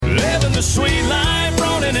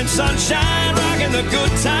morning sunshine, rocking the good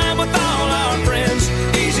time with all our friends.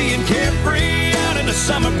 Easy and carefree, out in the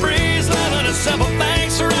summer breeze, loving a simple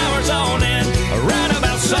things for hours on end. Right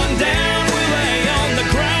about sundown, we lay on the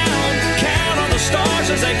ground, count on the stars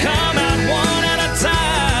as they come out one at a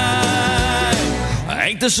time.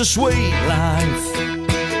 Ain't this a sweet life?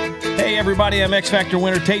 Hey everybody, I'm X Factor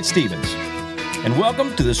winner Tate Stevens, and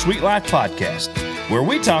welcome to the Sweet Life Podcast, where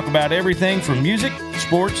we talk about everything from music,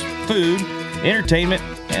 sports, food, entertainment,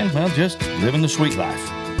 and, well, just living the sweet life.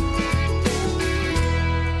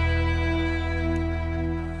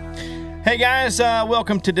 Hey guys,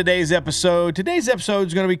 welcome to today's episode. Today's episode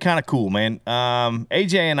is going to be kind of cool, man.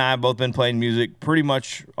 AJ and I have both been playing music pretty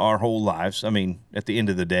much our whole lives. I mean, at the end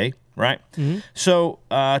of the day, right? Mm-hmm. So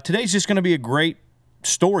today's just going to be a great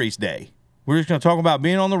stories day. We're just going to talk about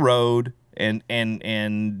being on the road and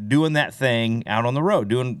doing that thing out on the road,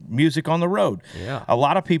 doing music on the road. Yeah. A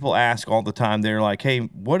lot of people ask all the time, they're like, hey,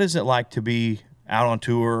 what is it like to be out on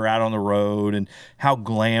tour or out on the road, and how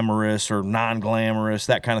glamorous or non-glamorous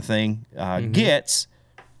that kind of thing gets?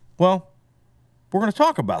 Well, we're going to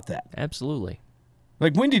talk about that. Absolutely.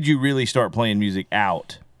 Like, when did you really start playing music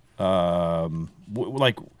out?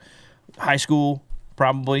 Like high school,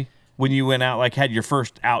 probably? When you went out, like, had your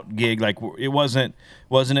first out gig, like, it wasn't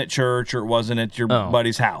at church or it wasn't at your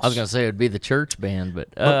buddy's house. I was going to say it would be the church band, but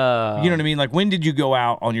you know what I mean? Like, when did you go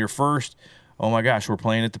out on your first, oh my gosh, we're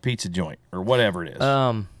playing at the pizza joint, or whatever it is? It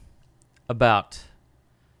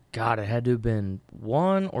had to have been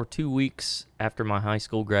 1 or 2 weeks after my high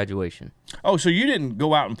school graduation. Oh, so you didn't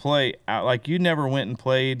go out and play out, like, you never went and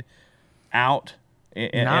played out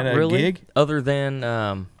at a gig? Other than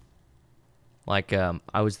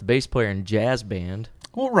I was the bass player in jazz band.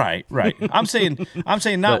 Well, right. I'm saying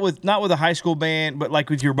not with a high school band, but like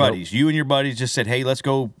with your buddies. Nope. You and your buddies just said, "Hey, let's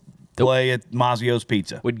go play at Mazzio's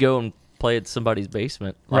Pizza." We'd go and play at somebody's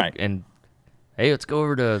basement, right? And hey, let's go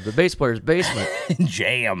over to the bass player's basement and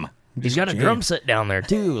jam. He's got a drum set down there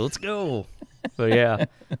too. Let's go. So yeah,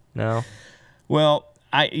 no. Well,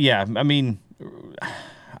 I mean,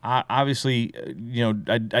 obviously, you know,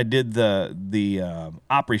 I did the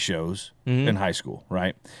Opry shows in high school,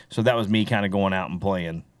 right? So that was me kind of going out and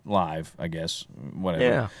playing live, I guess, whatever.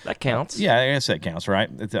 Yeah, that counts. Yeah, I guess that counts, right?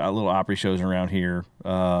 At the little Opry shows around here.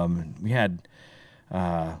 We had,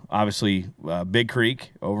 obviously, Big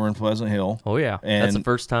Creek over in Pleasant Hill. Oh, yeah. And that's the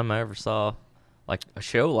first time I ever saw, like, a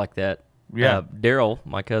show like that. Yeah. Daryl,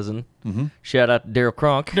 my cousin, shout out to Daryl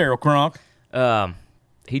Cronk. Daryl Cronk.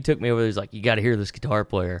 He took me over. He's like, you got to hear this guitar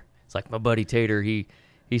player. It's like my buddy Tater. He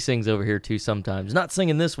sings over here too sometimes. Not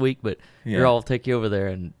singing this week, but I'll take you over there,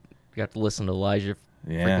 and you got to listen to Elijah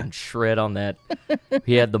freaking shred on that.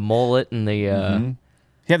 He had the mullet and the.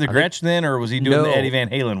 He had the Gretsch then, or was he doing the Eddie Van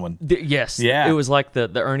Halen one? Yes. Yeah. It was like the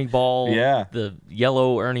Ernie Ball. Yeah. The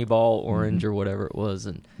yellow Ernie Ball, orange or whatever it was,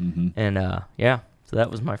 and So that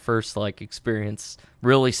was my first like experience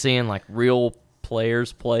really seeing like real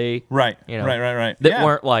players play. Right. You know, Right. That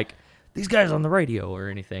weren't like these guys on the radio or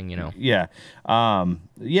anything, you know. Yeah.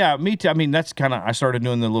 Me too. I mean, that's kind of, I started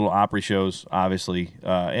doing the little Opry shows, obviously.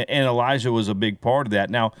 And Elijah was a big part of that.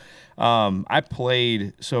 Now, I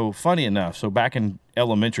played, so funny enough, so back in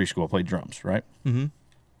elementary school, I played drums, right? Mm-hmm.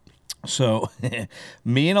 So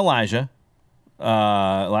me and Elijah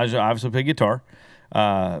obviously played guitar.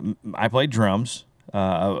 I played drums.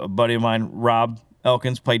 A buddy of mine, Rob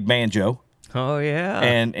Elkins, played banjo. Oh, yeah.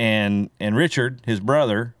 And Richard, his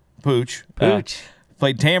brother, Pooch.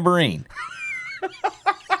 Played tambourine.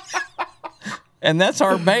 And that's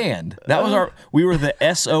our band. We were the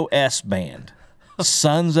SOS band.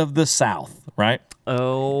 Sons of the South, right?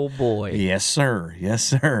 Oh boy. Yes, sir.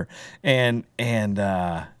 And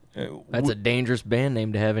that's a dangerous band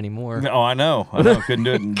name to have anymore. Oh, I know. Couldn't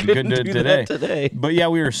do it today. But yeah,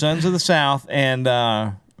 we were Sons of the South, and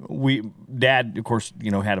Dad, of course, you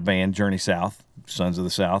know, had a band, Journey South, Sons of the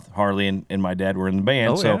South. Harley and my dad were in the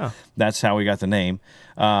band, that's how we got the name.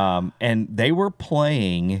 And they were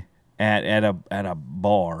playing at a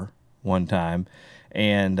bar one time,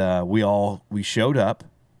 and we showed up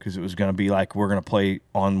because it was going to be like we're going to play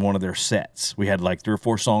on one of their sets. We had like 3 or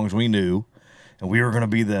 4 songs we knew, and we were going to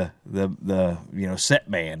be the you know, set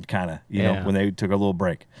band kind of, you know, when they took a little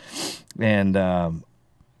break, and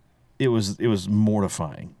it was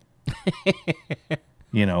mortifying.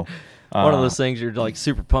 You know, one of those things you're like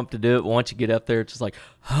super pumped to do it. Once you get up there, it's just like,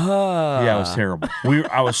 yeah, it was terrible.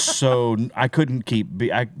 I couldn't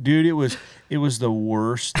dude. It was the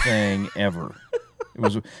worst thing ever. It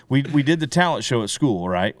was. We did the talent show at school,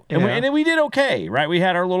 right? And we did okay, right? We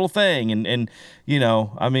had our little thing, and you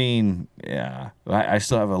know, I mean, yeah, I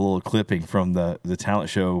still have a little clipping from the talent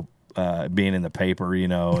show being in the paper,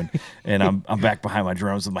 and I'm back behind my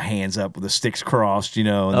drums with my hands up with the sticks crossed, and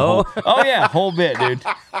the whole bit, dude.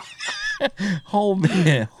 whole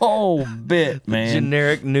bit, man.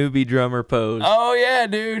 Generic newbie drummer pose. Oh yeah,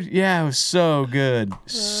 dude. Yeah, it was so good.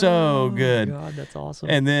 So good. God, that's awesome.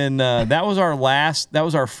 And then that was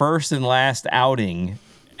our first and last outing.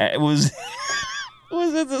 It was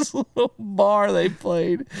was at this little bar they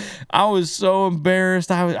played. I was so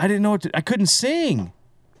embarrassed. I didn't know I couldn't sing.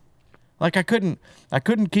 Like I couldn't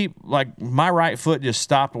keep, like, my right foot just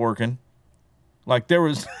stopped working. Like there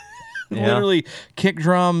was literally kick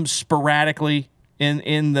drums sporadically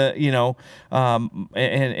in the,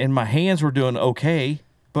 and my hands were doing okay,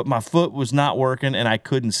 but my foot was not working and I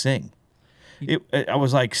couldn't sing. I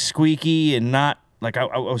was like squeaky and not, like I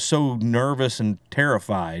was so nervous and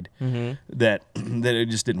terrified that it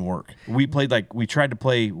just didn't work. We tried to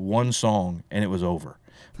play one song and it was over.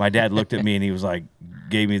 My dad looked at me and he was like,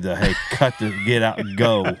 gave me the, hey, cut the, get out and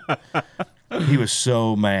go. He was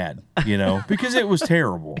so mad, because it was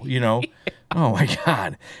terrible, Oh my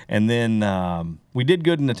God. And then we did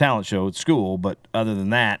good in the talent show at school, but other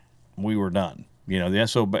than that, we were done. The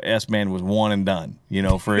SOS band was one and done,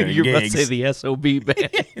 for You're gigs. about to say the SOB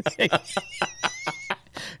band.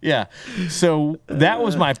 Yeah. So that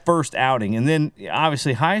was my first outing. And then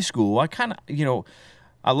obviously high school, I kind of,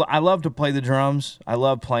 I love to play the drums. I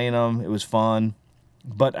love playing them. It was fun.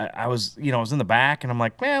 But I was in the back and I'm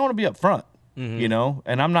like, man, I want to be up front,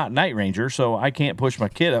 and I'm not Night Ranger, so I can't push my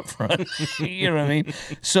kid up front. You know what I mean?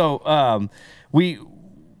 So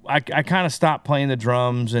I kind of stopped playing the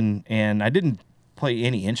drums and I didn't play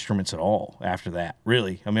any instruments at all after that,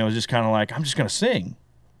 really. I mean, I was just kind of like, I'm just going to sing,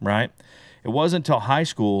 right? It wasn't until high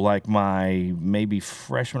school, like my maybe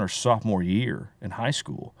freshman or sophomore year in high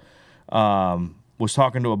school, was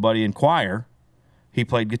talking to a buddy in choir. He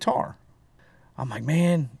played guitar. I'm like,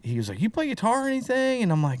 man, he was like, you play guitar or anything?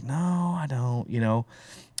 And I'm like, no, I don't,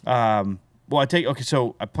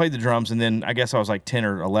 so I played the drums, and then I guess I was like 10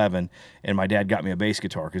 or 11, and my dad got me a bass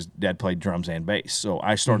guitar because Dad played drums and bass. So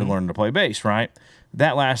I started learning to play bass, right?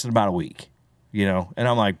 That lasted about a week, and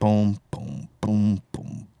I'm like, boom, boom, boom,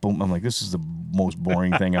 boom, boom. I'm like, this is the most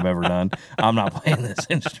boring thing I've ever done. I'm not playing this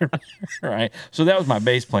instrument, right? So that was my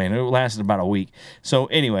bass playing. It lasted about a week. So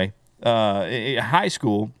anyway, high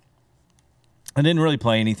school, I didn't really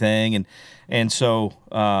play anything, and so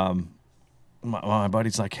my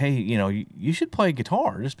buddy's like, hey, you should play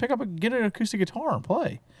guitar. Just get an acoustic guitar and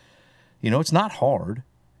play. It's not hard.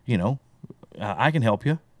 I can help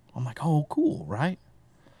you. I'm like, oh, cool, right?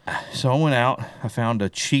 So I went out. I found a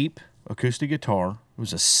cheap acoustic guitar. It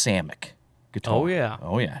was a Samick guitar. Oh, yeah.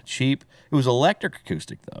 Oh, yeah, cheap. It was electric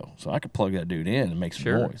acoustic, though, so I could plug that dude in and make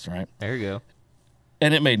some noise, right? There you go.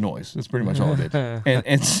 And it made noise. That's pretty much all it did.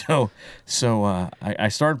 and so I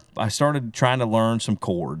started trying to learn some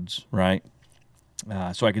chords, right?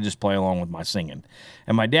 So I could just play along with my singing.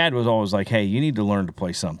 And my dad was always like, hey, you need to learn to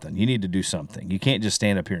play something. You need to do something. You can't just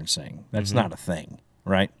stand up here and sing. That's not a thing,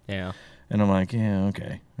 right? Yeah. And I'm like, yeah,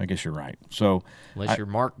 okay. I guess you're right. So unless you're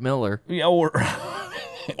Mark Miller. Yeah, or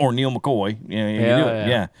Neil McCoy.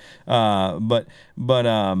 Yeah.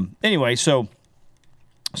 Anyway, so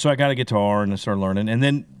I got a guitar and I started learning. And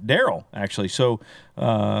then Daryl, actually. So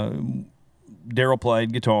Daryl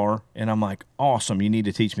played guitar, and I'm like, awesome, you need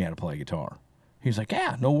to teach me how to play guitar. He's like,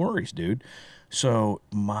 yeah, no worries, dude. So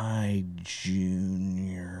my senior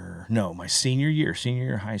year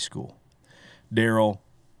of high school, Daryl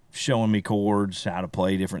showing me chords, how to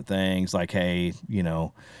play different things. Like, hey,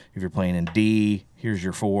 if you're playing in D, here's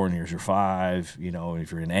your 4 and here's your 5.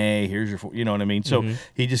 If you're in A, here's your 4. You know what I mean? So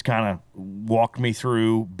he just kind of walked me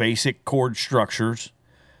through basic chord structures.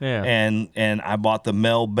 Yeah. And I bought the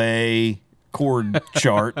Mel Bay chord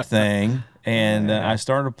chart thing. And I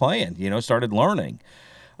started playing, started learning.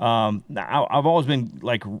 Now, I've always been,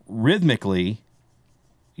 like, rhythmically,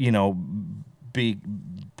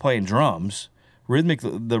 playing drums.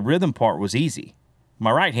 The rhythm part was easy.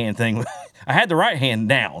 My right hand thing, I had the right hand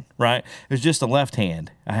down, right? It was just the left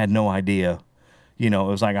hand. I had no idea. It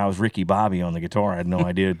was like I was Ricky Bobby on the guitar. I had no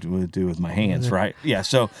idea what to do with my hands, right? Yeah,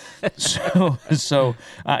 so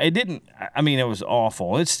it didn't, I mean, it was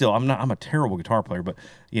awful. It's still, I'm a terrible guitar player, but,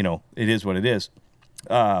 it is what it is.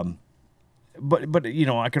 But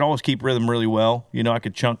I could always keep rhythm really well. I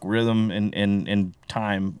could chunk rhythm and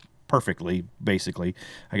time perfectly, basically.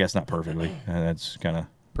 I guess not perfectly. That's kind of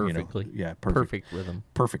perfectly. Perfect rhythm.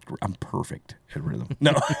 Perfect. I'm perfect at rhythm.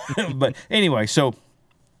 No, but anyway, so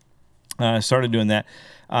I started doing that,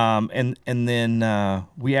 and then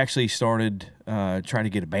we actually started trying to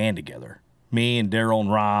get a band together. Me and Daryl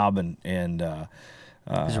and Rob and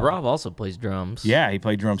Because Rob also plays drums. Yeah, he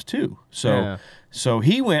played drums too. So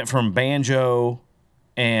he went from banjo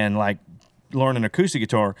and like learning acoustic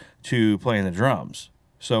guitar to playing the drums.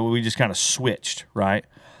 So we just kind of switched, right?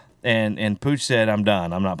 And Pooch said, I'm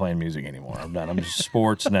done. I'm not playing music anymore. I'm done. I'm just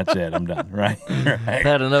sports, and that's it. I'm done, right? I've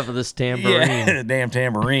had enough of this tambourine. Yeah, the damn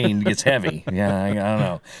tambourine gets heavy. Yeah, I don't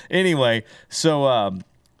know. Anyway, so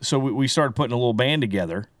we started putting a little band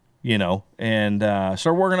together, and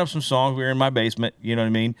started working up some songs. We were in my basement, you know what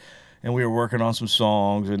I mean? And we were working on some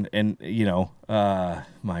songs, and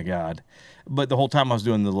my God. But the whole time I was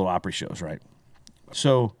doing the little Opry shows, right?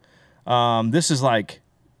 So this is like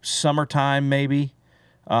summertime maybe.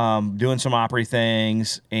 Doing some Opry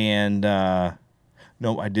things, and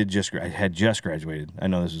no, I had just graduated. I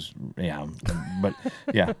know this is, but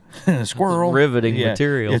yeah, squirrel. Riveting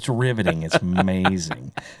material. It's riveting. It's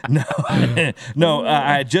amazing. No,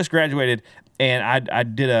 I had just graduated, and I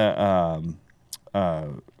did a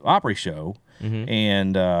Opry show,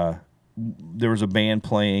 and there was a band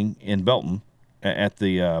playing in Belton at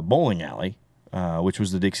the bowling alley, which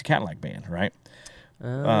was the Dixie Cadillac Band, right?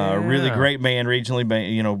 Really great band,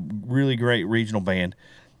 really great regional band.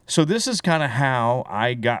 So this is kind of how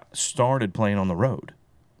I got started playing on the road.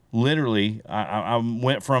 Literally, I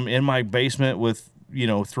went from in my basement with,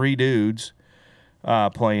 3 dudes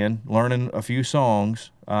playing, learning a few songs,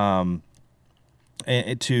 and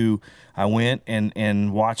I went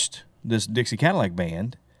and watched this Dixie Cadillac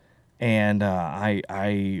Band, and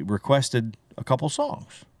I requested a couple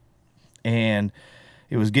songs. And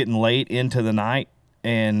it was getting late into the night.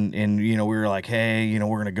 And we were like, hey,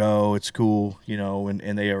 we're going to go. It's cool,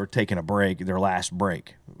 and they were taking a break, their last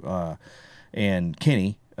break. And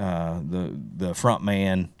Kenny, the front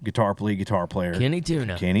man, guitar player. Kenny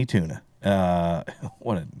Tuna.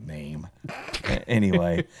 What a name.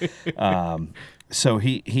 Anyway, so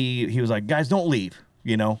he was like, guys, don't leave,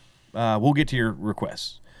 we'll get to your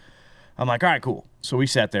requests. I'm like, all right, cool. So we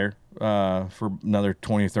sat there for another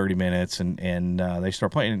 20 or 30 minutes, and they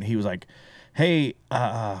start playing, and he was like, hey,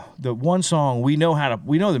 the one song we know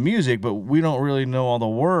the music, but we don't really know all the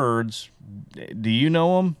words. Do you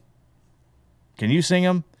know them? Can you sing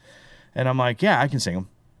them? And I'm like, yeah, I can sing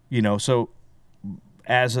them. So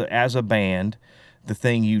as a band, the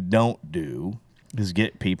thing you don't do is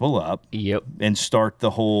get people up. Yep. And start the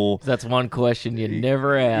whole. That's one question you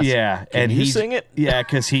never ask. Yeah. Can you sing it? Yeah,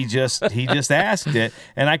 because he just asked it,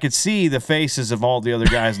 and I could see the faces of all the other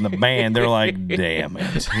guys in the band. They're like, damn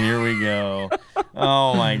it, here we go.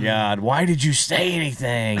 Oh my God, why did you say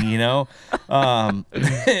anything? And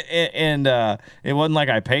it wasn't like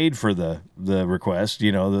I paid for the request,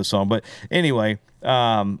 the song. But anyway,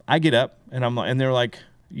 I get up and they're like,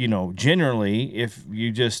 generally, if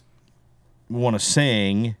you just want to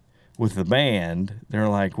sing with the band, they're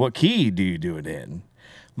like, what key do you do it in?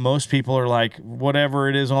 Most people are like, whatever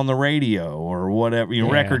it is on the radio or whatever,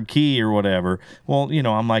 record key or whatever. Well,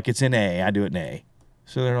 I'm like, it's in A. I do it in A.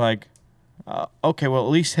 So they're like, okay, well, at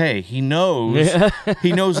least, hey, he knows.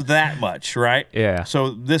 He knows that much, right? Yeah. So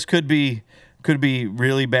this could be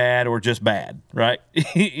really bad or just bad, right?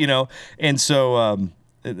 And so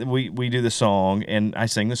we do the song, and I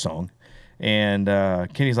sing the song. And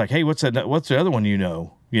Kenny's like, hey, what's the other one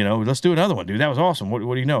let's do another one, dude. That was awesome. What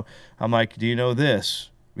do you know? I'm like, do you know this?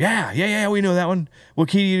 Yeah, we know that one. What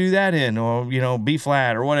key do you do that in? Or, B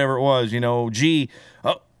flat or whatever it was, G.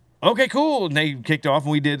 Oh, okay, cool. And they kicked off,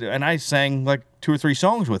 and I sang like 2 or 3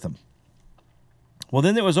 songs with them. Well,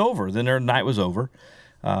 then it was over. Then their night was over,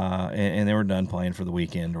 and they were done playing for the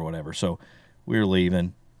weekend or whatever. So we were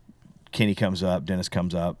leaving. Kenny comes up. Dennis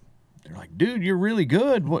comes up. They're like, dude, you're really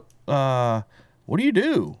good. What do you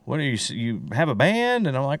do? You have a band?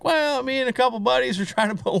 And I'm like, well, me and a couple buddies are trying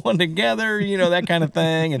to put one together, that kind of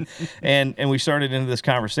thing. And we started into this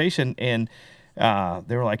conversation, and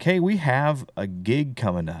they were like, hey, we have a gig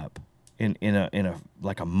coming up in a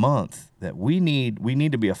like a month that we need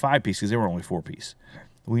to be a 5-piece, because they were only 4-piece.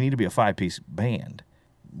 We need to be a 5-piece band.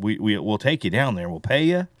 We'll take you down there. We'll pay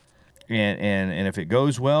you, and if it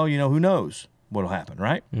goes well, who knows what'll happen,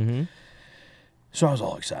 right? Mm-hmm. So I was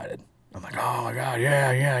all excited. I'm like, oh my God,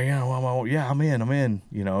 yeah, well, I'm in.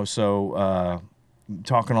 So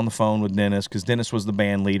talking on the phone with Dennis, because Dennis was the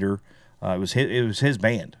band leader. It was his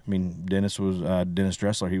band. I mean, Dennis was Dennis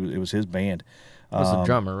Dressler. It was his band. Was the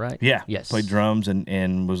drummer, right? Yeah. Yes. Played drums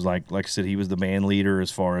and was like I said, he was the band leader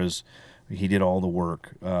as far as He did all the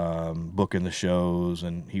work, booking the shows,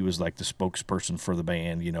 and he was like the spokesperson for the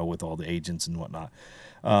band, with all the agents and whatnot.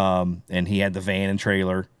 And he had the van and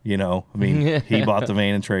trailer, he bought the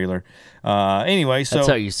van and trailer. Anyway, so that's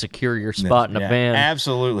how you secure your spot in a band.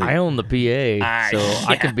 Absolutely. I own the PA, so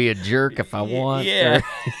I can be a jerk if I want. Yeah,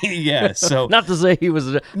 yeah. So not to say he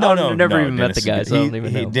was. Never even met the guy, so I don't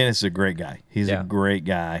even know. Dennis is a great guy. He's a great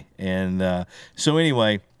guy, and so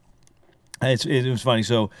anyway. It was funny.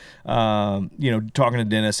 So, talking to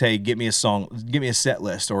Dennis, hey, give me a set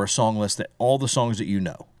list or a song list that all the songs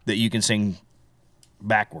that that you can sing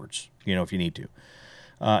backwards, if you need to,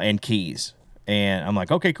 and keys. And I'm like,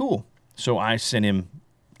 okay, cool. So I sent him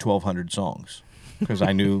 1,200 songs because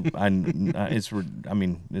I knew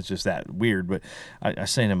it's just that weird, but I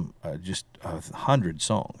sent him just 100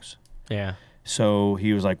 songs. Yeah. So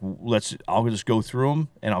he was like, I'll just go through them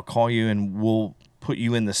and I'll call you and we'll put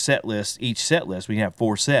you in the set list. Each set list, we have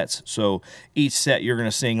 4 sets. So each set, you're going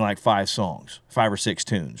to sing like 5 songs, 5 or 6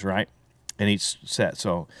 tunes, right? In each set.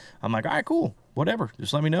 So I'm like, all right, cool, whatever.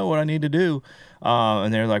 Just let me know what I need to do.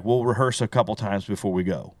 And they're like, we'll rehearse a couple times before we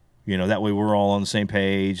go. That way we're all on the same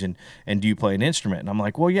page. And do you play an instrument? And I'm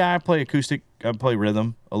like, well, yeah, I play acoustic. I play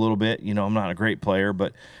rhythm a little bit. I'm not a great player,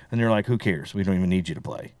 and they're like, who cares? We don't even need you to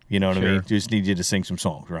play. You know what I mean? Just need you to sing some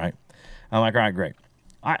songs, right? I'm like, all right, great.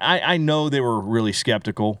 I know they were really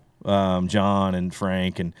skeptical, John and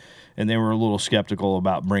Frank, and they were a little skeptical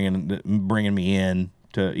about bringing me in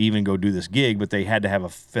to even go do this gig, but they had to have a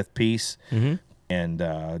 5th piece, and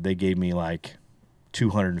they gave me like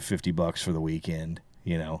 $250 for the weekend,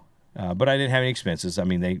 but I didn't have any expenses. I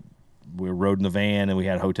mean, we rode in the van and we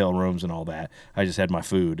had hotel rooms and all that. I just had my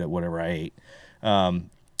food at whatever I ate.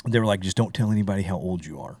 They were like, just don't tell anybody how old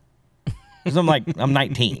you are. Because I'm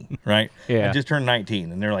 19, right? Yeah. I just turned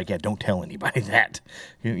 19, and they're like, yeah, don't tell anybody that,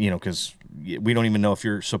 because we don't even know if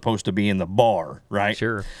you're supposed to be in the bar, right?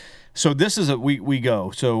 Sure. So this is we go.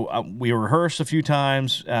 So we rehearse a few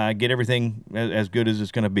times, get everything as good as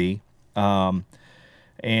it's going to be,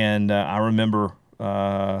 and I remember we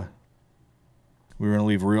were going to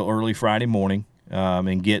leave real early Friday morning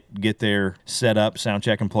and get there, set up, sound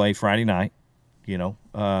check, and play Friday night.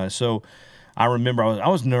 So. I remember I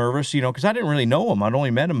was nervous, because I didn't really know him. I'd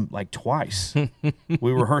only met him like twice.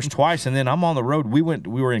 We rehearsed twice, and then I'm on the road. We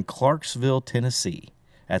were in Clarksville, Tennessee,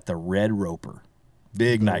 at the Red Roper,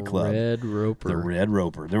 big nightclub. Red Roper. The Red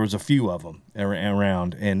Roper. There was a few of them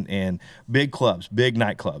around, and big clubs, big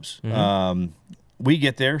nightclubs. We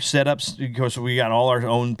get there, set up because we got all our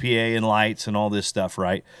own PA and lights and all this stuff,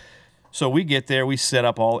 right? So we get there, we set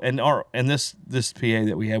up all, and this PA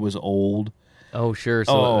that we had was old. Oh, sure.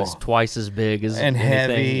 So it was twice as big as and anything.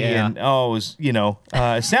 Heavy, yeah. and it was,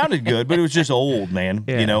 it sounded good, but it was just old, man,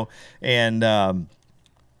 Yeah. And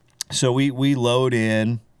so we load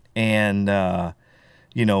in, and like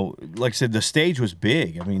I said, the stage was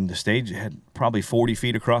big. I mean, the stage had probably 40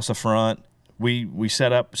 feet across the front. We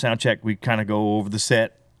set up sound check. We kind of go over the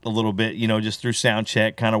set a little bit, just through sound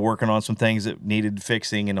check, kind of working on some things that needed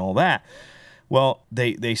fixing and all that. Well,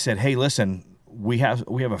 they said, hey, listen. We have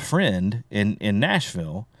a friend in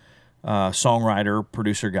Nashville, songwriter,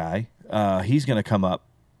 producer guy. He's going to come up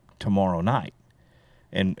tomorrow night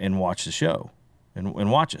and watch the show and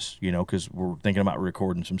watch us, because we're thinking about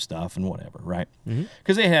recording some stuff and whatever, right?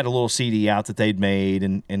 Because they had a little CD out that they'd made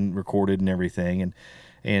and recorded and everything,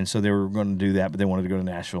 and so they were going to do that, but they wanted to go to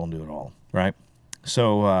Nashville and do it all, right?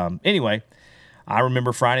 So anyway, I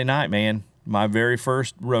remember Friday night, man, my very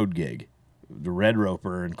first road gig. The Red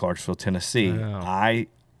Roper in Clarksville, Tennessee. Wow.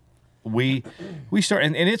 We start,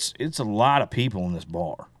 and it's a lot of people in this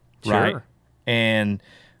bar, Sure. right? And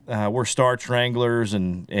we're Star Stranglers,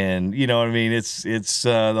 and you know what I mean. It's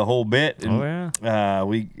the whole bit. And,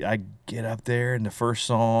 I get up there, and the first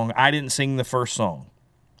song, I didn't sing the first song.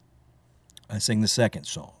 I sang the second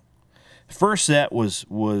song. The first set was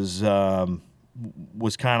kind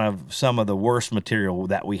of some of the worst material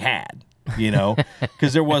that we had.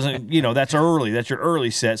 Because there wasn't, that's early. That's your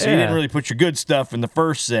early set. So you didn't really put your good stuff in the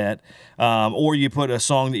first set, or you put a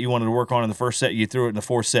song that you wanted to work on in the first set, you threw it in the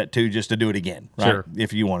fourth set too, just to do it again, right? Sure.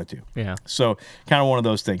 If you wanted to. Yeah. So kind of one of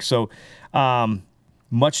those things. So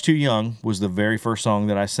Much Too Young was the very first song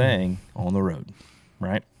that I sang on the road,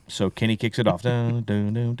 right? So Kenny kicks it off.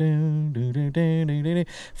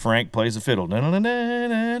 Frank plays the fiddle.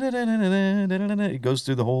 It goes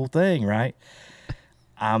through the whole thing, right?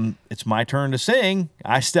 It's my turn to sing.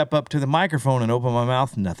 I step up to the microphone and open my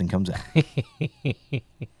mouth. Nothing comes out.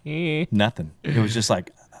 Nothing. It was just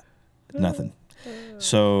like nothing.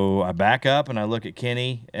 So I back up and I look at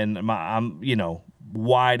Kenny, and I'm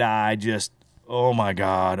wide-eyed, just oh my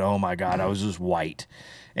god, I was just white,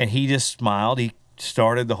 and he just smiled. He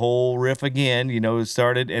started the whole riff again, it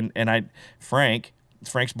started, and Frank's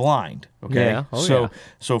blind, okay? Yeah. Oh,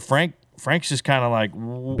 so Frank's just kind of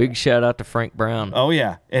like, big shout out to Frank Brown. oh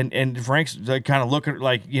yeah, and Frank's like kind of looking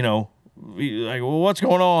like, like, well, what's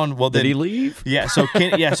going on? Well, Did he leave? Yeah, so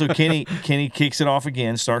Kenny kicks it off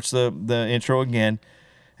again, starts the intro again,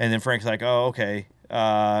 and then Frank's like, oh, okay,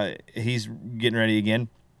 he's getting ready again.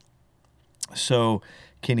 So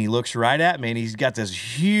Kenny looks right at me, and he's got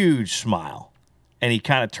this huge smile, and he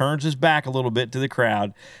kind of turns his back a little bit to the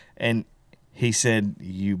crowd, and he said,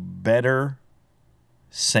 "You better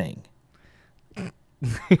sing."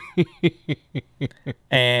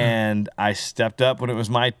 And I stepped up when it was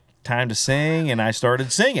my time to sing, and I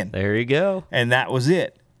started singing. There you go. And that was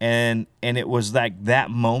it. And it was like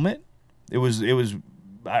that moment. It was.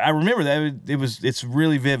 I remember that it's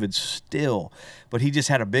really vivid still. But he just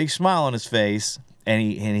had a big smile on his face, and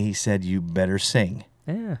he said, "You better sing."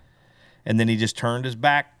 Yeah. And then he just turned his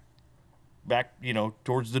back,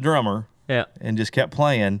 towards the drummer. Yeah. And just kept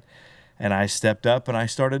playing. And I stepped up and I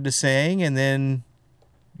started to sing, and then,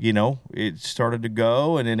 it started to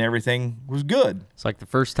go, and then everything was good. It's like the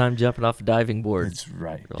first time jumping off a diving board. That's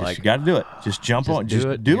right. Like, you got to do it. Just jump on.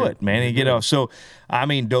 Just do it, man, and get off. So,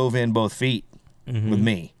 dove in both feet with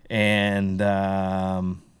me, and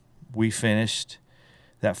we finished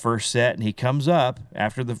that first set. And he comes up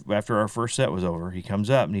after our first set was over. He comes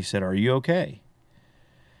up and he said, "Are you okay?"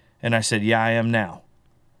 And I said, "Yeah, I am now."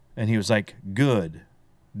 And he was like, "Good.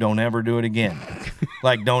 Don't ever do it again.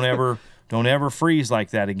 Like, don't ever freeze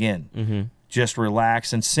like that again. Mm-hmm. Just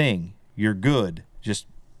relax and sing. You're good. Just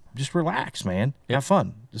relax, man. Yep. Have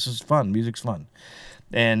fun. This is fun. Music's fun."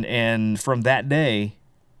 And from that day,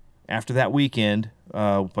 after that weekend,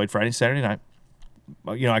 we played Friday and Saturday night.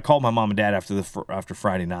 I called my mom and dad after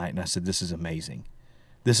Friday night, and I said, "This is amazing.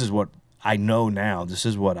 This is what I know now. This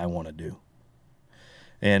is what I want to do."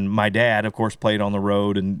 And my dad, of course, played on the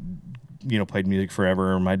road and played music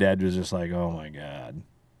forever. And my dad was just like, "Oh my God,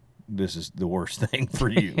 this is the worst thing for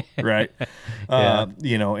you," right? Yeah.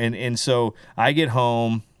 And so I get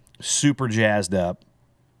home super jazzed up.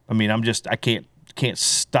 I mean, I can't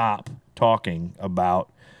stop talking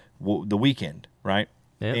about the weekend, right?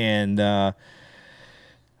 Yep. And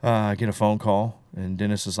I get a phone call, and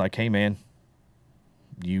Dennis is like, "Hey man,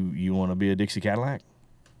 you want to be a Dixie Cadillac?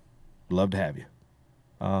 Love to have you."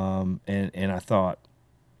 And I thought,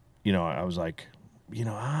 I was like,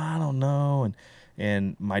 I don't know.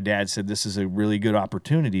 And my dad said, "This is a really good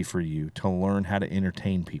opportunity for you to learn how to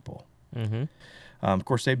entertain people." Mm-hmm. Of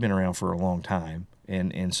course, they've been around for a long time.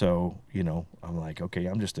 And so, I'm like, okay,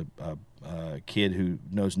 I'm just a kid who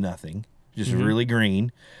knows nothing, just really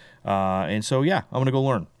green. And so, yeah, I'm going to go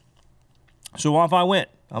learn. So off I went.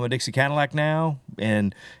 I'm a Dixie Cadillac now,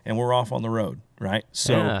 and we're off on the road, right?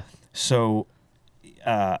 So, Yeah. so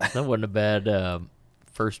That wasn't a bad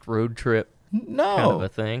first road trip no, kind of a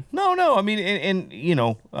thing. No. I mean,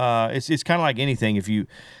 it's kind of like anything. If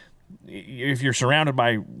you're surrounded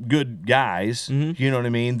by good guys, you know what I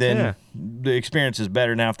mean, then the experience is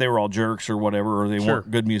better. Now, if they were all jerks or whatever, or they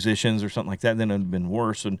weren't good musicians or something like that, then it would have been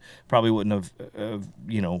worse and probably wouldn't have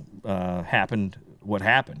happened what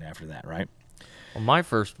happened after that, right? Well, my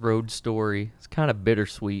first road story is kind of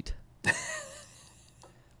bittersweet.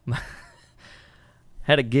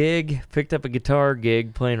 Had a gig, picked up a guitar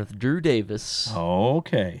gig playing with Drew Davis.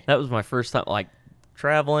 Okay. That was my first time, like,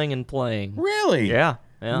 traveling and playing. Really? Yeah.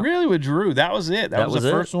 Really, with Drew? That was it? That was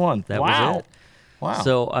the first one? That wow. was it. Wow.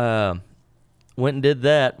 So, went and did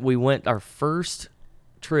that. Our first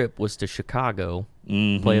trip was to Chicago,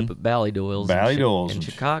 play up at Ballydoyle's in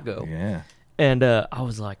Chicago. Yeah. And I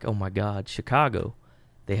was like, oh my God, Chicago,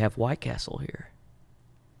 they have White Castle here.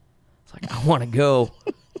 It's like, I want to go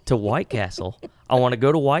to White Castle. I want to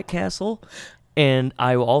go to White Castle, and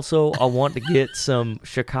I want to get some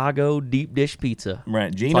Chicago deep dish pizza.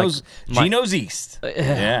 Right, Geno's East.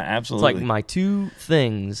 Yeah, absolutely. It's like my two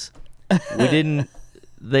things. They didn't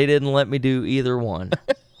let me do either one.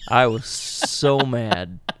 I was so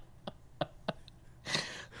mad.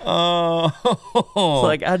 Oh. It's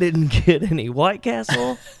like I didn't get any White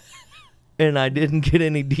Castle, and I didn't get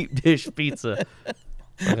any deep dish pizza.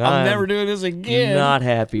 Like, I'm never doing this again. Not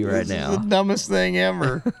happy right now. This is the dumbest thing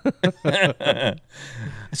ever.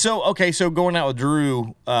 So going out with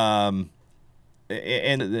Drew, that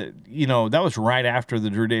was right after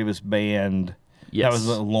the Drew Davis band. Yes. That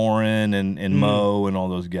was Lauren and Mo and all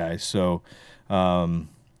those guys. So,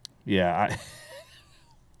 yeah.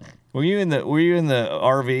 Were you in the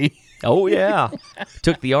RV? Oh yeah,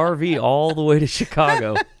 took the RV all the way to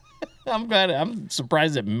Chicago. I'm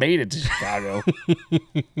surprised it made it to Chicago.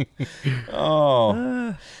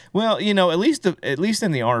 Oh, well, at least in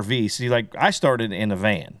the RV. See, like I started in a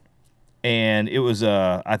van, and it was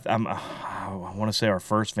I want to say our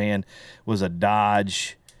first van was a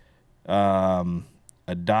Dodge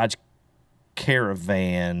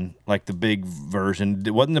Caravan, like the big version.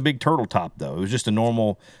 It wasn't the big turtle top though. It was just a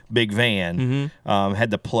normal big van.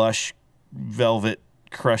 Had the plush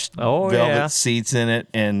crushed velvet seats in it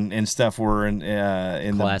and stuff were in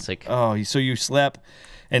classic. So you slept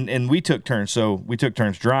and we took turns. So we took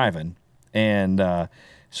turns driving, and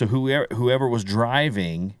so whoever was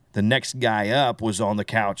driving, the next guy up was on the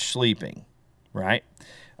couch sleeping, right?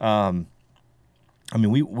 I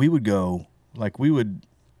mean, we would go, like we would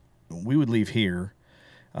leave here.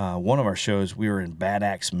 One of our shows, we were in Bad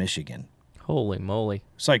Axe, Michigan. Holy moly!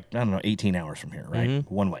 It's like, I don't know, 18 hours from here, right?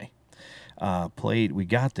 One way. We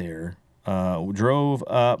got there, we drove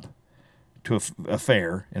up to a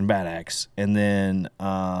fair in Bad Axe, and then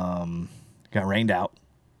got rained out.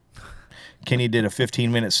 Kenny did a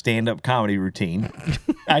 15-minute stand-up comedy routine.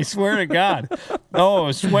 I swear to God. Oh,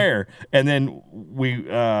 I swear. And then we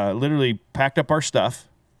literally packed up our stuff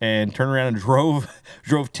and turned around and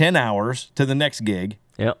drove 10 hours to the next gig.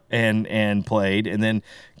 Yep. And played, and then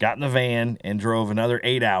got in the van and drove another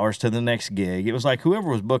 8 hours to the next gig. It was like whoever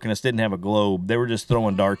was booking us didn't have a globe. They were just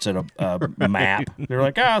throwing darts at a right. map. They were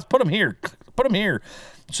like, let's put them here. Put them here.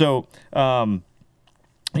 So, and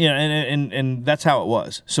that's how it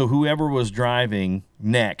was. So whoever was driving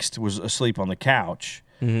next was asleep on the couch,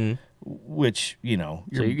 which, so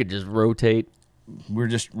you could just rotate. We're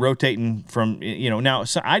just rotating from, now,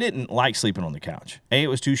 so I didn't like sleeping on the couch. It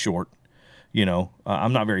was too short.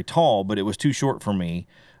 I'm not very tall, but it was too short for me,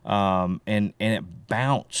 and it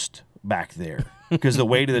bounced back there because the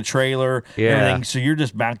weight of the trailer, everything. So you're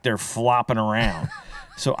just back there flopping around.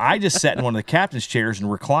 So I just sat in one of the captain's chairs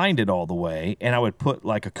and reclined it all the way, and I would put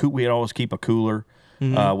like we'd always keep a cooler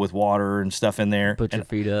with water and stuff in there. Put your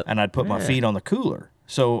feet up, and I'd put my feet on the cooler.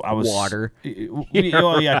 So I was water,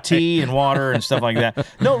 tea and water and stuff like that.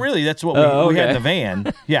 No, really, that's what we had in the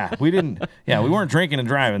van. Yeah, we didn't. Yeah, we weren't drinking and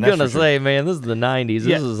driving. That's gonna say, man, this is the '90s.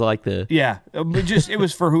 This is like the it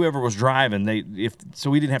was for whoever was driving. So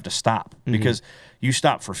we didn't have to stop because you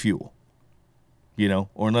stop for fuel,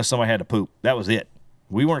 or unless somebody had to poop. That was it.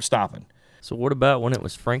 We weren't stopping. So what about when it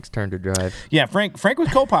was Frank's turn to drive? Yeah, Frank was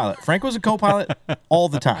co-pilot. Frank was a co-pilot all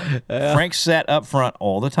the time. Yeah. Frank sat up front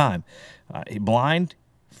all the time. He blind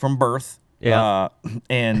from birth,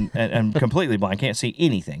 and completely blind, can't see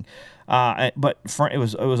anything. But it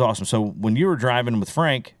was awesome. So when you were driving with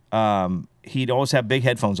Frank, he'd always have big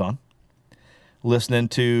headphones on, listening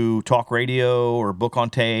to talk radio or book on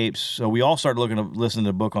tapes. So we all started listening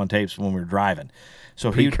to book on tapes when we were driving. So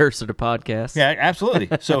precursor to podcast. Yeah, absolutely.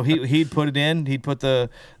 So he'd put it in. He'd put the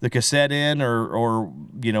cassette in, or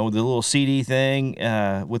the little CD thing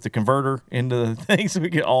with the converter into the thing, so we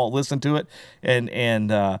could all listen to it.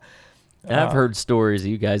 And I've heard stories of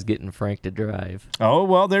you guys getting Frank to drive. Oh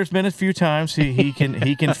well, there's been a few times he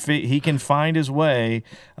can find his way.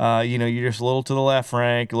 You're just a little to the left,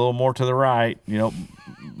 Frank, a little more to the right.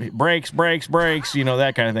 Brakes,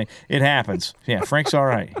 that kind of thing. It happens. Yeah, Frank's all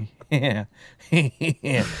right. Yeah.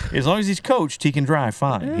 As long as he's coached, he can drive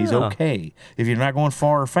fine. Yeah. He's okay if you're not going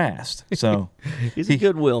far or fast. So he's a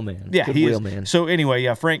good wheel man. Yeah, good wheel man. So anyway,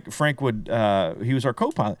 yeah, Frank would he was our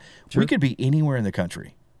co-pilot. Sure. We could be anywhere in the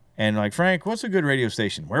country, and like, Frank, what's a good radio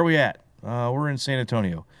station? Where are we at? We're in San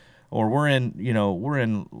Antonio, or we're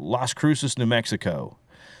in Las Cruces, New Mexico.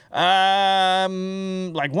 Like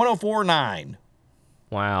 104.9.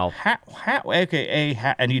 Wow.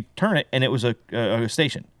 And you turn it, and it was a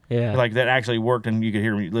station. Yeah. Like that actually worked, and you could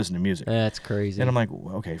hear me listen to music. That's crazy. And I'm like,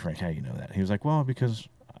 okay, Frank, how do you know that? He was like, well, because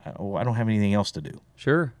I don't have anything else to do.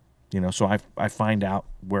 Sure. So I find out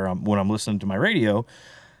when I'm listening to my radio,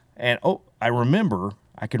 and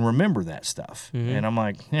I can remember that stuff. Mm-hmm. And I'm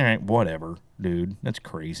like, all right, whatever, dude, that's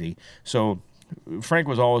crazy. So Frank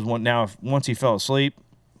was always one. Now, once he fell asleep,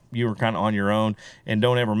 you were kind of on your own, and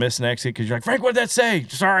don't ever miss an exit because you're like, Frank, what'd that say?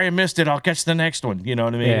 Sorry, I missed it. I'll catch the next one. You know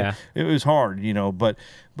what I mean? Yeah. It was hard, but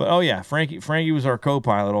oh yeah, Frankie was our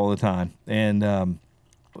co-pilot all the time. And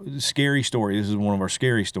scary story. This is one of our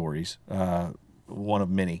scary stories. One of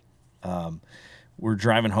many. We're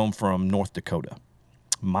driving home from North Dakota,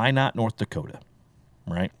 Minot, North Dakota,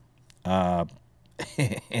 right?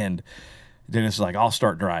 And Dennis is like, I'll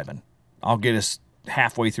start driving. I'll get us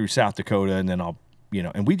halfway through South Dakota, and then I'll.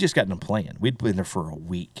 And we just got in a plan. We'd been there for a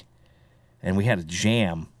week, and we had a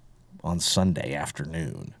jam on Sunday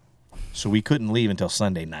afternoon, so we couldn't leave until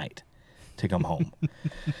Sunday night to come home.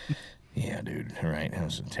 Yeah, dude. Right. That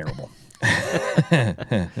was terrible.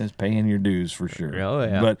 It's paying your dues for sure. Oh,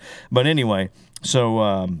 yeah. But anyway,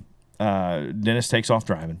 so Dennis takes off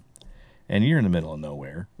driving, and you're in the middle of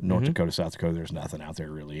nowhere, North Dakota, South Dakota. There's nothing out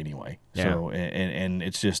there really anyway. Yeah. So and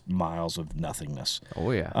it's just miles of nothingness.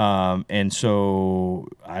 Oh yeah. And so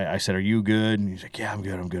I said, "Are you good?" And he's like, "Yeah, I'm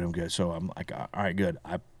good." So I'm like, "All right, good."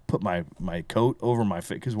 I put my coat over my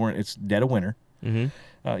face because it's dead of winter.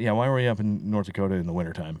 Yeah, why were we up in North Dakota in the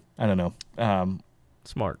wintertime? I don't know.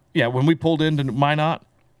 Smart. Yeah, when we pulled into Minot,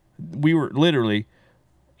 we were literally,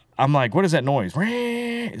 I'm like, what is that noise?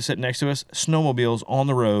 Sitting next to us, snowmobiles on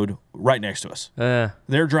the road right next to us.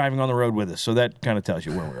 They're driving on the road with us, so that kind of tells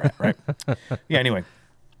you where we're at, right? Yeah, anyway.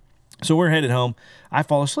 So we're headed home. I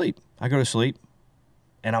fall asleep. I go to sleep,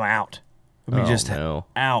 and I'm out. I mean,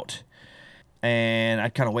 out. And I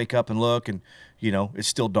kind of wake up and look, and, it's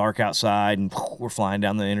still dark outside, and we're flying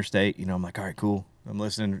down the interstate. I'm like, all right, cool. I'm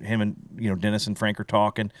listening to him and, Dennis and Frank are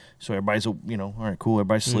talking. So everybody's, all right, cool.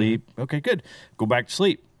 Everybody's asleep. Okay, good. Go back to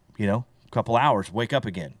sleep, a couple hours, wake up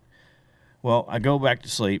again. Well, I go back to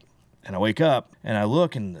sleep, and I wake up, and I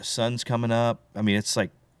look, and the sun's coming up. I mean, it's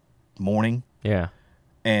like morning. Yeah.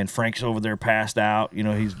 And Frank's over there passed out.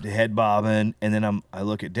 He's head bobbing. And then I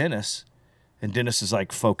look at Dennis, and Dennis is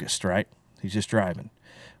like focused, right? He's just driving.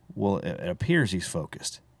 Well, it appears he's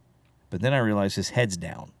focused. But then I realize his head's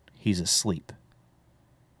down. He's asleep.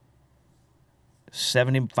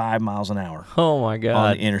 75 miles an hour. Oh, my God.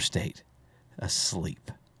 On the interstate.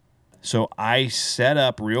 Asleep. So I set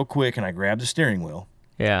up real quick, and I grabbed the steering wheel.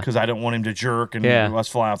 Yeah. Because I don't want him to jerk and let's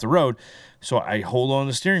fly off the road. So I hold on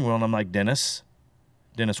to the steering wheel, and I'm like, Dennis,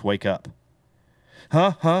 wake up.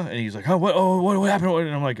 Huh? And he's like, what happened?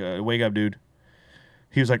 And I'm like, wake up, dude.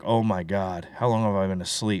 He was like, oh, my God, how long have I been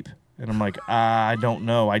asleep? And I'm like, I don't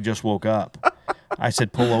know. I just woke up. I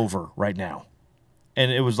said, pull over right now.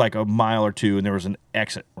 And it was like a mile or two, and there was an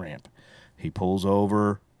exit ramp. He pulls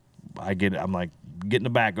over. I'm like, get in the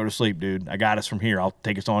back, go to sleep, dude. I got us from here. I'll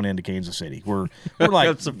take us on into Kansas City. We're like,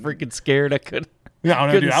 I'm so freaking scared. I couldn't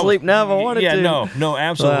dude, sleep now if I wanted to. Yeah, no,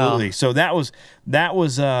 absolutely. Wow. So that was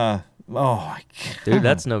dude,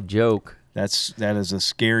 that's no joke. That was a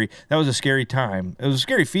scary time. It was a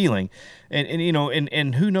scary feeling,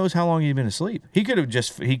 and who knows how long he'd been asleep. He could have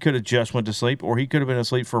just went to sleep, or he could have been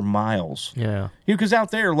asleep for miles. Yeah, because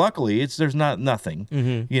out there, luckily, there's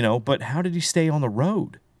nothing. But how did he stay on the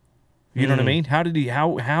road? You know what I mean? How did he?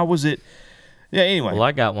 How was it? Yeah. Anyway, well,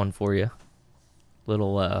 I got one for you.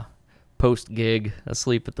 Little post gig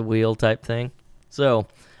asleep at the wheel type thing. So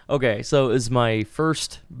it's my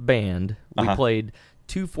first band. We played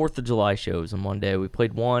 2 4th of July shows in one day. We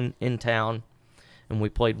played one in town, and we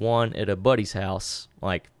played one at a buddy's house,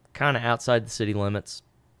 like kind of outside the city limits.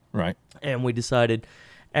 Right. And we decided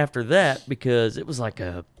after that, because it was like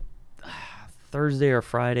a Thursday or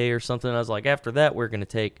Friday or something, I was like, after that, we're going to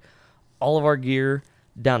take all of our gear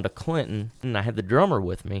down to Clinton, and I had the drummer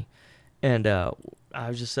with me, and I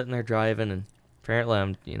was just sitting there driving, and apparently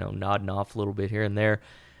I'm, nodding off a little bit here and there,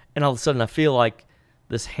 and all of a sudden I feel like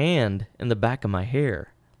this hand in the back of my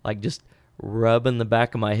hair, like just rubbing the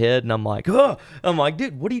back of my head, and I'm like, oh! I'm like,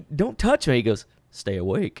 dude, don't touch me. He goes, stay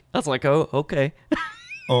awake. I was like, oh, okay.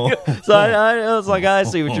 Oh. So I was like, I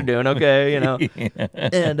see what you're doing, okay, Yeah.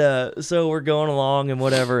 And so we're going along and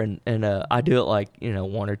whatever, and I do it like,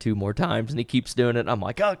 1 or 2 more times, and he keeps doing it. I'm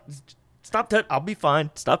like, oh, stop I'll be fine.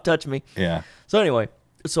 Stop touching me. Yeah. So anyway,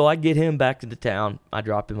 I get him back into town. I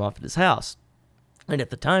drop him off at his house. And at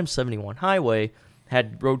the time, 71 Highway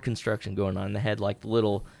had road construction going on. They had like the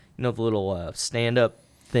little stand-up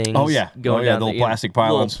things. Oh yeah, going down the little plastic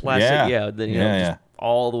pylons. Just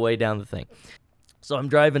all the way down the thing. So I'm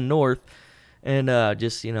driving north, and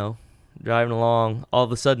just driving along. All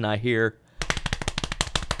of a sudden, I hear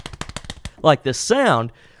like this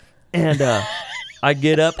sound, and I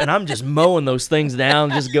get up, and I'm just mowing those things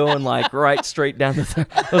down, just going like right straight down the thing.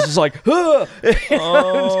 I was just like, huh.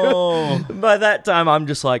 Oh. By that time, I'm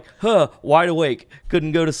just like, wide awake.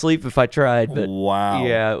 Couldn't go to sleep if I tried. But wow.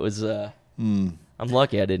 Yeah, it was. I'm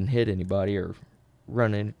lucky I didn't hit anybody or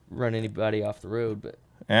run anybody off the road. But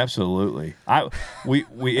absolutely, we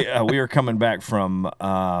were coming back from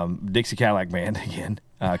Dixie Cadillac Band again.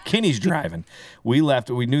 Kenny's driving. We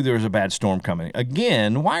left. We knew there was a bad storm coming.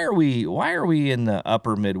 Again, why are we in the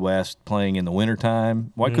upper Midwest playing in the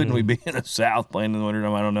wintertime? Why couldn't we be in the South playing in the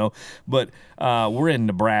wintertime? I don't know. But we're in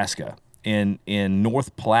Nebraska, in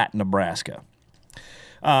North Platte, Nebraska.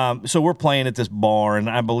 So we're playing at this bar, and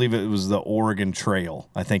I believe it was the Oregon Trail,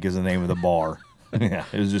 I think is the name of the bar. Yeah,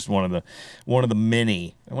 it was just one of the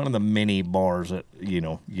many bars that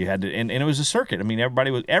you had to, and it was a circuit. I mean,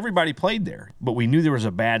 everybody played there, but we knew there was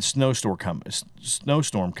a bad snowstorm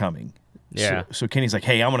coming. Yeah. So Kenny's like,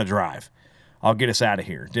 "Hey, I'm gonna drive. I'll get us out of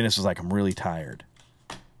here." Dennis was like, "I'm really tired,"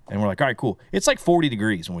 and we're like, "All right, cool." It's like 40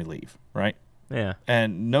 degrees when we leave, right? Yeah.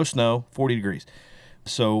 And no snow, 40 degrees.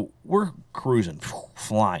 So we're cruising,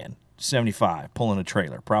 flying, 75, pulling a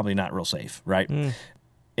trailer. Probably not real safe, right?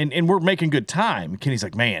 And we're making good time. Kenny's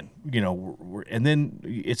like, man, and then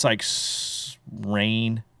it's like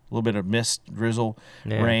rain, a little bit of mist, drizzle,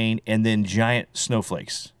 rain, and then giant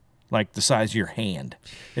snowflakes, like the size of your hand.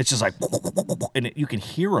 It's just like, and you can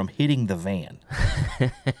hear them hitting the van.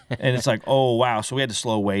 And it's like, oh, wow. So we had to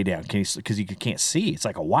slow way down because you can't see. It's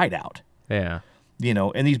like a whiteout. Yeah.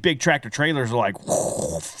 And these big tractor trailers are like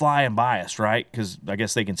flying by us, right? Because I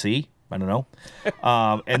guess they can see. I don't know.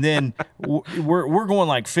 And then we're going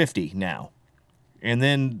like 50 now. And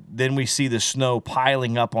then we see the snow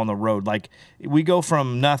piling up on the road. Like we go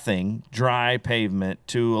from nothing, dry pavement,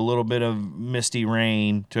 to a little bit of misty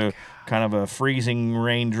rain, to kind of a freezing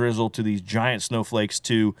rain drizzle, to these giant snowflakes,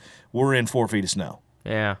 to we're in 4 feet of snow.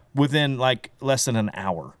 Yeah. Within like less than an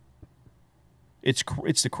hour. It's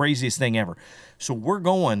the craziest thing ever. So we're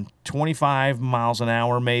going 25 miles an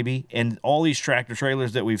hour maybe, and all these tractor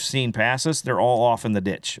trailers that we've seen pass us, they're all off in the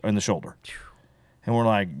ditch, in the shoulder. And we're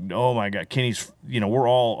like, oh my God, Kenny's, we're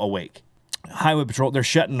all awake. Highway Patrol, they're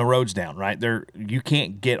shutting the roads down, right? You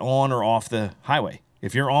can't get on or off the highway.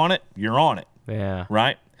 If you're on it, you're on it. Yeah.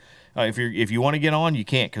 Right? If you want to get on, you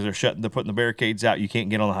can't because they're putting the barricades out. You can't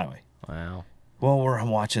get on the highway. Wow. Well, I'm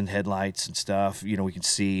watching headlights and stuff, we can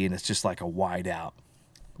see, and it's just like a wide out.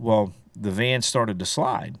 Well, the van started to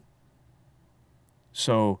slide.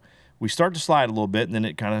 So we start to slide a little bit, and then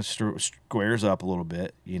it kind of squares up a little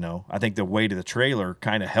bit, I think the weight of the trailer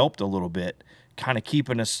kind of helped a little bit, kind of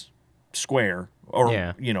keeping us square, or,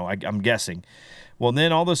 I'm guessing. Well,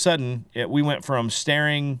 then all of a sudden, we went from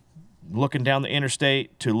looking down the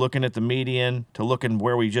interstate, to looking at the median, to looking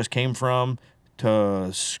where we just came from, to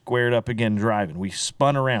squared up again driving. We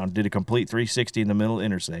spun around, did a complete 360 in the middle of the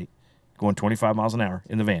interstate, going 25 miles an hour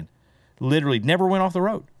in the van. Literally never went off the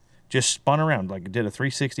road. Just spun around, like did a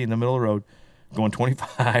 360 in the middle of the road, going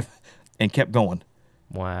 25, and kept going.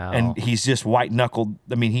 Wow. And he's just white-knuckled.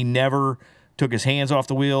 I mean, he never took his hands off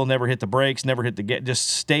the wheel, never hit the brakes, never hit just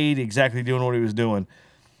stayed exactly doing what he was doing.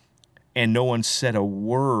 And no one said a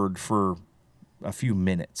word for a few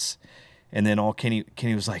minutes. And then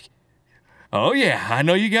Kenny was like, oh, yeah, I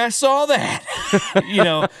know you guys saw that.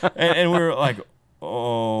 And we were like,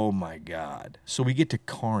 oh, my God. So we get to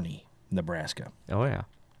Kearney, Nebraska. Oh, yeah.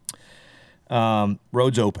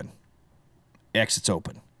 Road's open. Exit's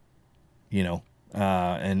open.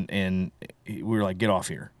 And we were like, get off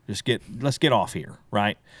here. Let's get off here,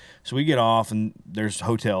 right? So we get off, and there's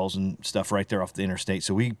hotels and stuff right there off the interstate.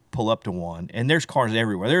 So we pull up to one, and there's cars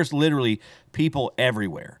everywhere. There's literally people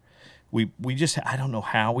everywhere. We just, I don't know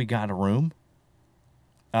how we got a room.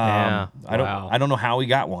 I don't know how we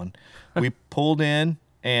got one. We pulled in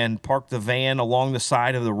and parked the van along the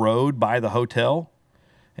side of the road by the hotel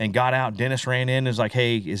and got out. Dennis ran in and was like,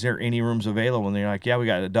 hey, is there any rooms available? And they're like, yeah, we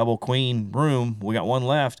got a double queen room. We got one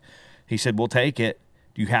left. He said, we'll take it.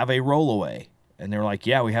 Do you have a rollaway? And they're like,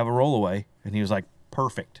 yeah, we have a rollaway. And he was like,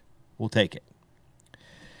 perfect. We'll take it.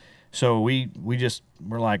 So we're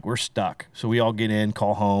like, we're stuck. So we all get in,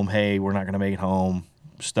 call home. Hey, we're not going to make it home.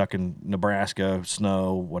 Stuck in Nebraska,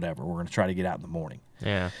 snow, whatever. We're going to try to get out in the morning.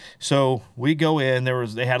 Yeah. So we go in.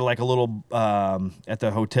 They had like a little at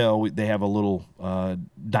the hotel. They have a little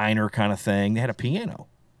diner kind of thing. They had a piano.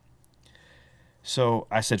 So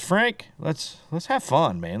I said, Frank, let's have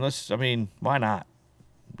fun, man. Why not?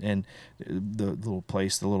 And the little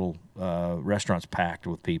place, the little restaurant's packed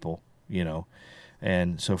with people,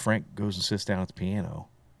 And so Frank goes and sits down at the piano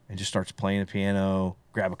and just starts playing the piano,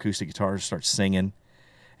 grab acoustic guitars, starts singing.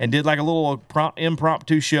 And did like a little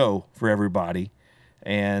impromptu show for everybody.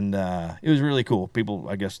 And it was really cool. People,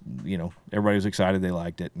 I guess, everybody was excited. They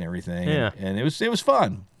liked it and everything. Yeah. And it was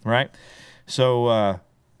fun, right? So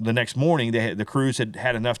the next morning, the crews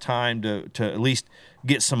had enough time to at least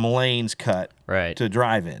get some lanes cut to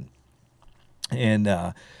drive in.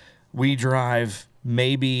 And we drive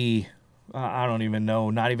maybe, I don't even know,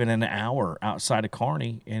 not even an hour outside of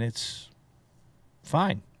Kearney, and it's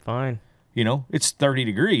fine. Fine. It's 30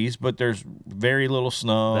 degrees, but there's very little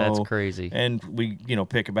snow. That's crazy. And we,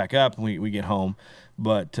 pick it back up and we get home.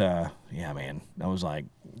 But, yeah, man, I was like,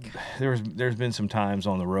 there's been some times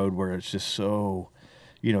on the road where it's just so,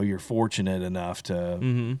 you're fortunate enough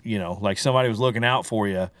to, like somebody was looking out for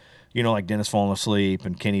you, like Dennis falling asleep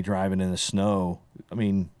and Kenny driving in the snow. I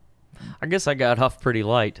mean, I guess I got off pretty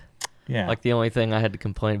light. Yeah. Like the only thing I had to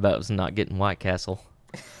complain about was not getting White Castle.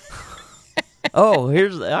 Oh,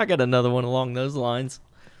 I got another one along those lines.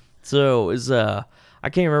 So I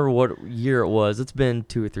can't remember what year it was. It's been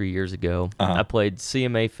 2 or 3 years ago. I played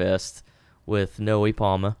CMA Fest with Noe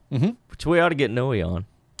Palma, which we ought to get Noe on.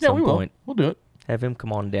 Yeah, we will. We'll do it. Have him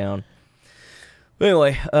come on down. But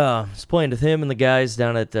anyway, I was playing with him and the guys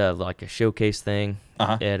down at like a showcase thing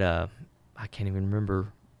at I can't even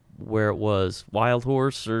remember where it was, Wild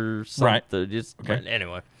Horse or something. Right. Just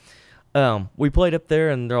anyway. We played up there,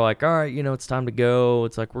 and they're like, all right, it's time to go.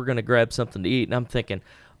 It's like, we're going to grab something to eat. And I'm thinking,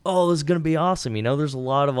 oh, this is going to be awesome. There's a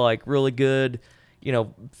lot of, like, really good,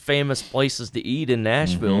 famous places to eat in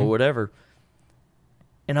Nashville or whatever.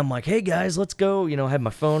 And I'm like, hey, guys, let's go. I had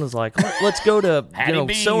my phone. I was like, let's go to,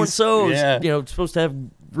 so-and-so. Yeah. Supposed to have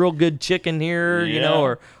real good chicken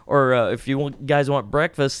here, or if you guys want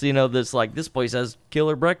breakfast, this place has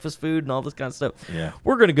killer breakfast food and all this kind of stuff. Yeah.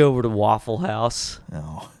 We're going to go over to Waffle House.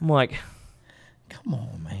 Oh. I'm like, come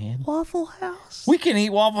on, man. Waffle House? We can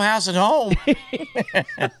eat Waffle House at home.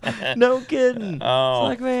 No kidding. Oh. It's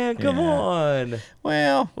like, man, come on.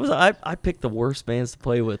 Well. I picked the worst bands to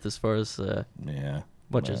play with as far as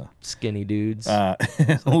bunch of skinny dudes.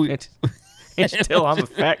 And still, I'm a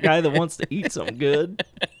fat guy that wants to eat something good.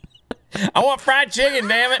 I want fried chicken,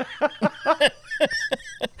 damn it.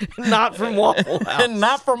 Not from Waffle House.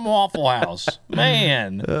 Not from Waffle House.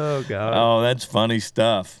 Man. Oh, God. Oh, that's funny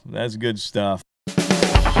stuff. That's good stuff.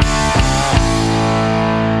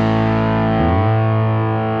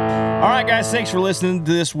 All right, guys, thanks for listening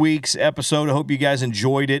to this week's episode. I hope you guys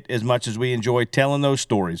enjoyed it as much as we enjoyed telling those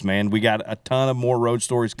stories, man. We got a ton of more road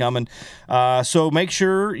stories coming. So make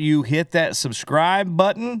sure you hit that subscribe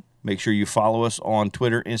button. Make sure you follow us on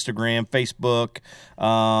Twitter, Instagram, Facebook.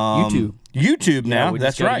 YouTube now. We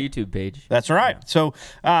That's just got right. a YouTube page. That's right. So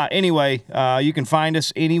anyway, you can find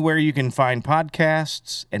us anywhere you can find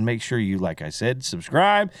podcasts. And make sure you, like I said,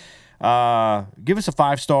 subscribe. Give us a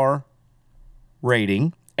 5-star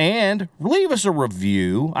rating. And leave us a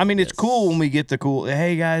review. I mean, it's cool when we get the cool,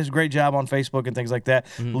 hey, guys, great job on Facebook and things like that.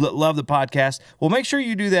 Love the podcast. Well, make sure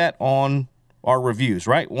you do that on our reviews,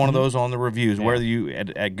 right? One of those on the reviews, whether you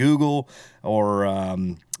at Google or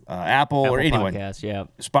Apple or anyway. Podcast,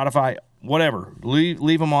 Spotify, whatever.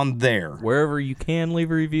 Leave them on there. Wherever you can leave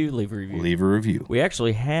a review, leave a review. Leave a review. We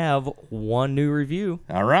actually have one new review.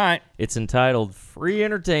 All right. It's entitled Free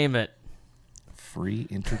Entertainment. Free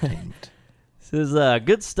Entertainment. This is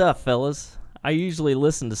good stuff, fellas. I usually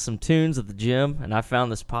listen to some tunes at the gym, and I found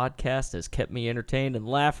this podcast has kept me entertained and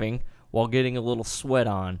laughing while getting a little sweat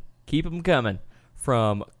on. Keep them coming.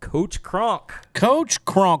 From Coach Kronk. Coach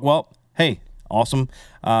Kronk. Well, hey, awesome.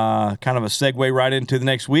 Kind of a segue right into the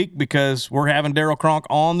next week because we're having Daryl Kronk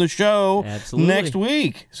on the show next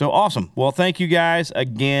week. So awesome. Well, thank you guys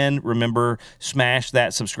again. Remember, smash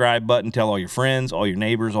that subscribe button. Tell all your friends, all your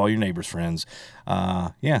neighbors' friends.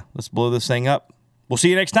 Let's blow this thing up. We'll see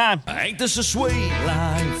you next time. Ain't this a sweet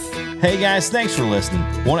life? Hey guys, thanks for listening.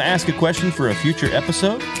 Want to ask a question for a future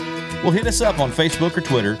episode? Well, hit us up on Facebook or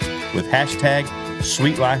Twitter with hashtag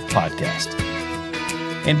SweetLifePodcast.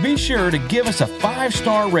 And be sure to give us a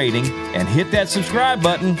 5-star rating and hit that subscribe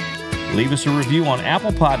button. Leave us a review on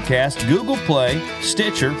Apple Podcasts, Google Play,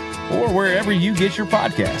 Stitcher, or wherever you get your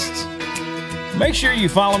podcasts. Make sure you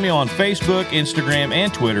follow me on Facebook, Instagram,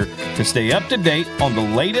 and Twitter to stay up to date on the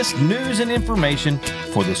latest news and information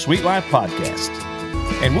for the Sweet Life Podcast.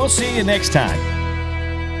 And we'll see you next time.